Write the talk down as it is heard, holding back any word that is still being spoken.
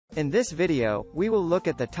In this video, we will look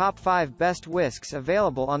at the top 5 best whisks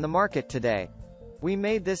available on the market today. We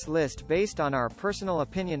made this list based on our personal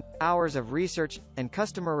opinion, hours of research, and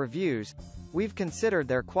customer reviews. We've considered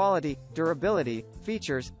their quality, durability,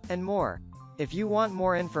 features, and more. If you want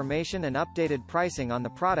more information and updated pricing on the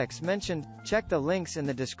products mentioned, check the links in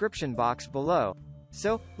the description box below.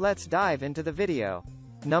 So, let's dive into the video.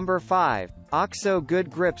 Number 5. OXO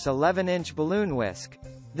Good Grips 11-inch Balloon Whisk.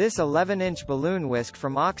 This 11-inch balloon whisk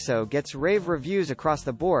from OXO gets rave reviews across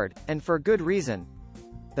the board, and for good reason.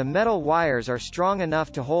 The metal wires are strong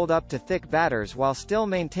enough to hold up to thick batters while still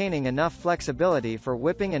maintaining enough flexibility for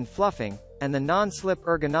whipping and fluffing, and the non-slip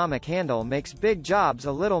ergonomic handle makes big jobs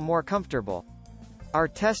a little more comfortable. Our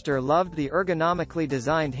tester loved the ergonomically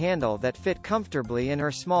designed handle that fit comfortably in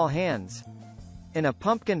her small hands. In a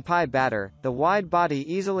pumpkin pie batter, the wide body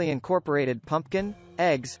easily incorporated pumpkin,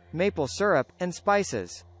 eggs, maple syrup, and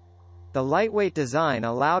spices. The lightweight design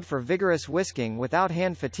allowed for vigorous whisking without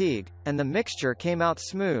hand fatigue, and the mixture came out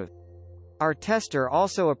smooth. Our tester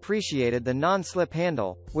also appreciated the non-slip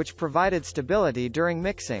handle, which provided stability during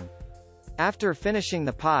mixing. After finishing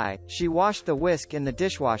the pie, she washed the whisk in the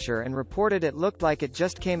dishwasher and reported it looked like it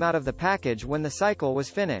just came out of the package when the cycle was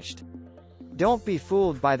finished. Don't be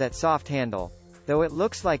fooled by that soft handle. Though it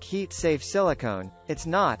looks like heat-safe silicone, it's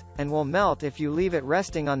not, and will melt if you leave it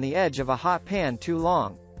resting on the edge of a hot pan too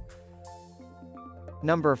long.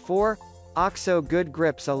 Number 4. OXO Good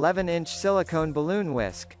Grips 11-inch Silicone Balloon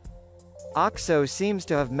Whisk. OXO seems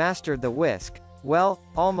to have mastered the whisk. Well,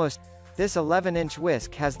 almost. This 11-inch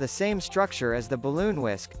whisk has the same structure as the balloon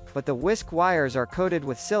whisk, but the whisk wires are coated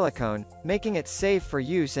with silicone, making it safe for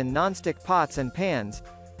use in non-stick pots and pans.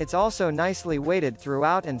 It's also nicely weighted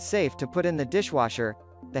throughout and safe to put in the dishwasher.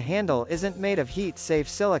 The handle isn't made of heat-safe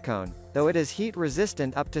silicone, though it is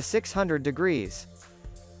heat-resistant up to 600 degrees.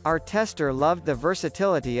 Our tester loved the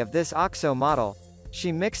versatility of this OXO model.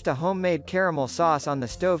 She mixed a homemade caramel sauce on the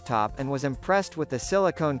stovetop and was impressed with the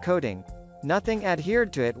silicone coating. Nothing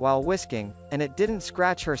adhered to it while whisking, and it didn't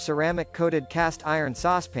scratch her ceramic-coated cast iron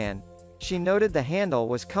saucepan. She noted the handle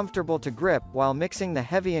was comfortable to grip while mixing the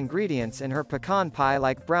heavy ingredients in her pecan pie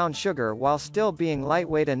like brown sugar while still being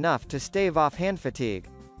lightweight enough to stave off hand fatigue.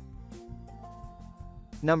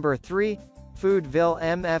 Number 3. FoodVille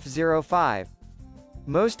MF05.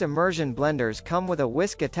 Most immersion blenders come with a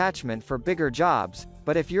whisk attachment for bigger jobs,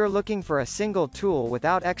 but if you're looking for a single tool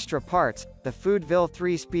without extra parts, the FoodVille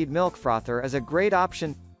 3-speed milk frother is a great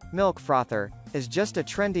option. Milk frother is just a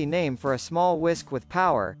trendy name for a small whisk with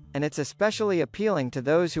power, and it's especially appealing to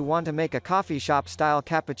those who want to make a coffee shop-style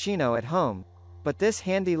cappuccino at home. But this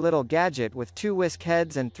handy little gadget with 2 whisk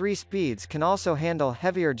heads and 3 speeds can also handle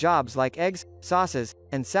heavier jobs like eggs, sauces,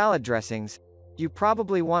 and salad dressings. You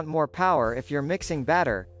probably want more power if you're mixing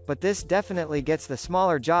batter, but this definitely gets the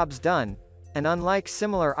smaller jobs done. And unlike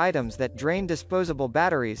similar items that drain disposable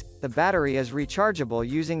batteries, the battery is rechargeable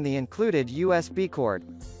using the included USB cord.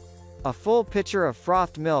 A full pitcher of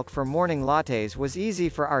frothed milk for morning lattes was easy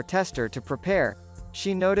for our tester to prepare.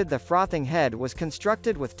 She noted the frothing head was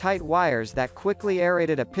constructed with tight wires that quickly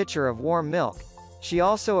aerated a pitcher of warm milk. She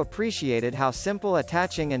also appreciated how simple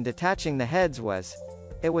attaching and detaching the heads was.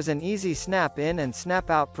 It was an easy snap-in and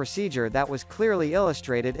snap-out procedure that was clearly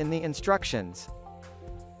illustrated in the instructions.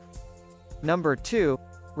 Number 2.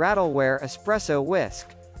 Rattleware Espresso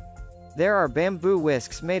Whisk. There are bamboo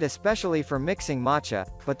whisks made especially for mixing matcha,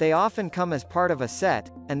 but they often come as part of a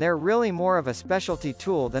set, and they're really more of a specialty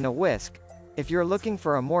tool than a whisk. If you're looking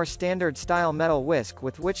for a more standard-style metal whisk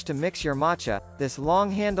with which to mix your matcha, this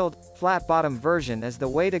long-handled, flat-bottom version is the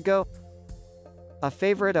way to go. A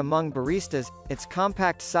favorite among baristas, its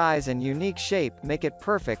compact size and unique shape make it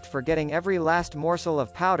perfect for getting every last morsel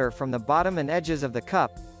of powder from the bottom and edges of the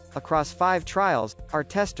cup. Across 5 trials, our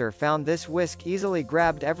tester found this whisk easily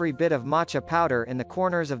grabbed every bit of matcha powder in the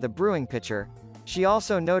corners of the brewing pitcher. She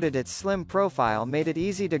also noted its slim profile made it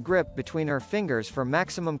easy to grip between her fingers for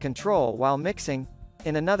maximum control while mixing.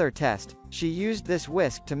 In another test, she used this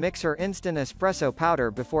whisk to mix her instant espresso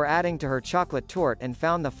powder before adding to her chocolate torte and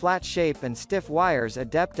found the flat shape and stiff wires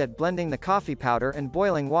adept at blending the coffee powder and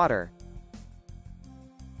boiling water.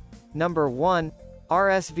 Number 1.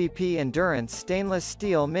 RSVP Endurance Stainless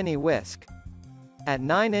Steel Mini Whisk. At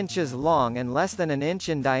 9 inches long and less than an inch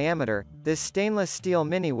in diameter, this stainless steel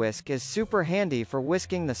mini whisk is super handy for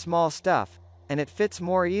whisking the small stuff, and it fits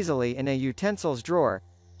more easily in a utensils drawer.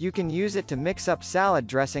 You can use it to mix up salad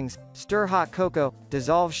dressings, stir hot cocoa,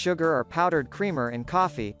 dissolve sugar or powdered creamer in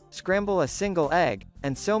coffee, scramble a single egg,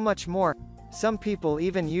 and so much more. Some people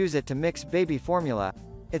even use it to mix baby formula.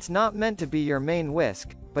 It's not meant to be your main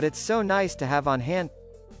whisk, but it's so nice to have on hand.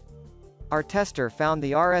 Our tester found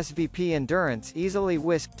the RSVP endurance easily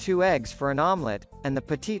whisked 2 eggs for an omelette, and the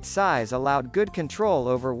petite size allowed good control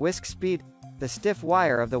over whisk speed. The stiff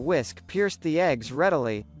wire of the whisk pierced the eggs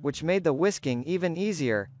readily, which made the whisking even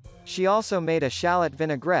easier. She also made a shallot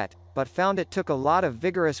vinaigrette, but found it took a lot of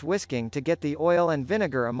vigorous whisking to get the oil and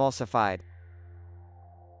vinegar emulsified.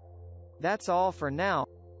 That's all for now.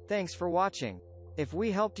 Thanks for watching. If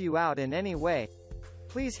we helped you out in any way,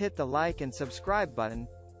 please hit the like and subscribe button.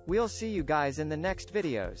 We'll see you guys in the next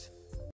videos.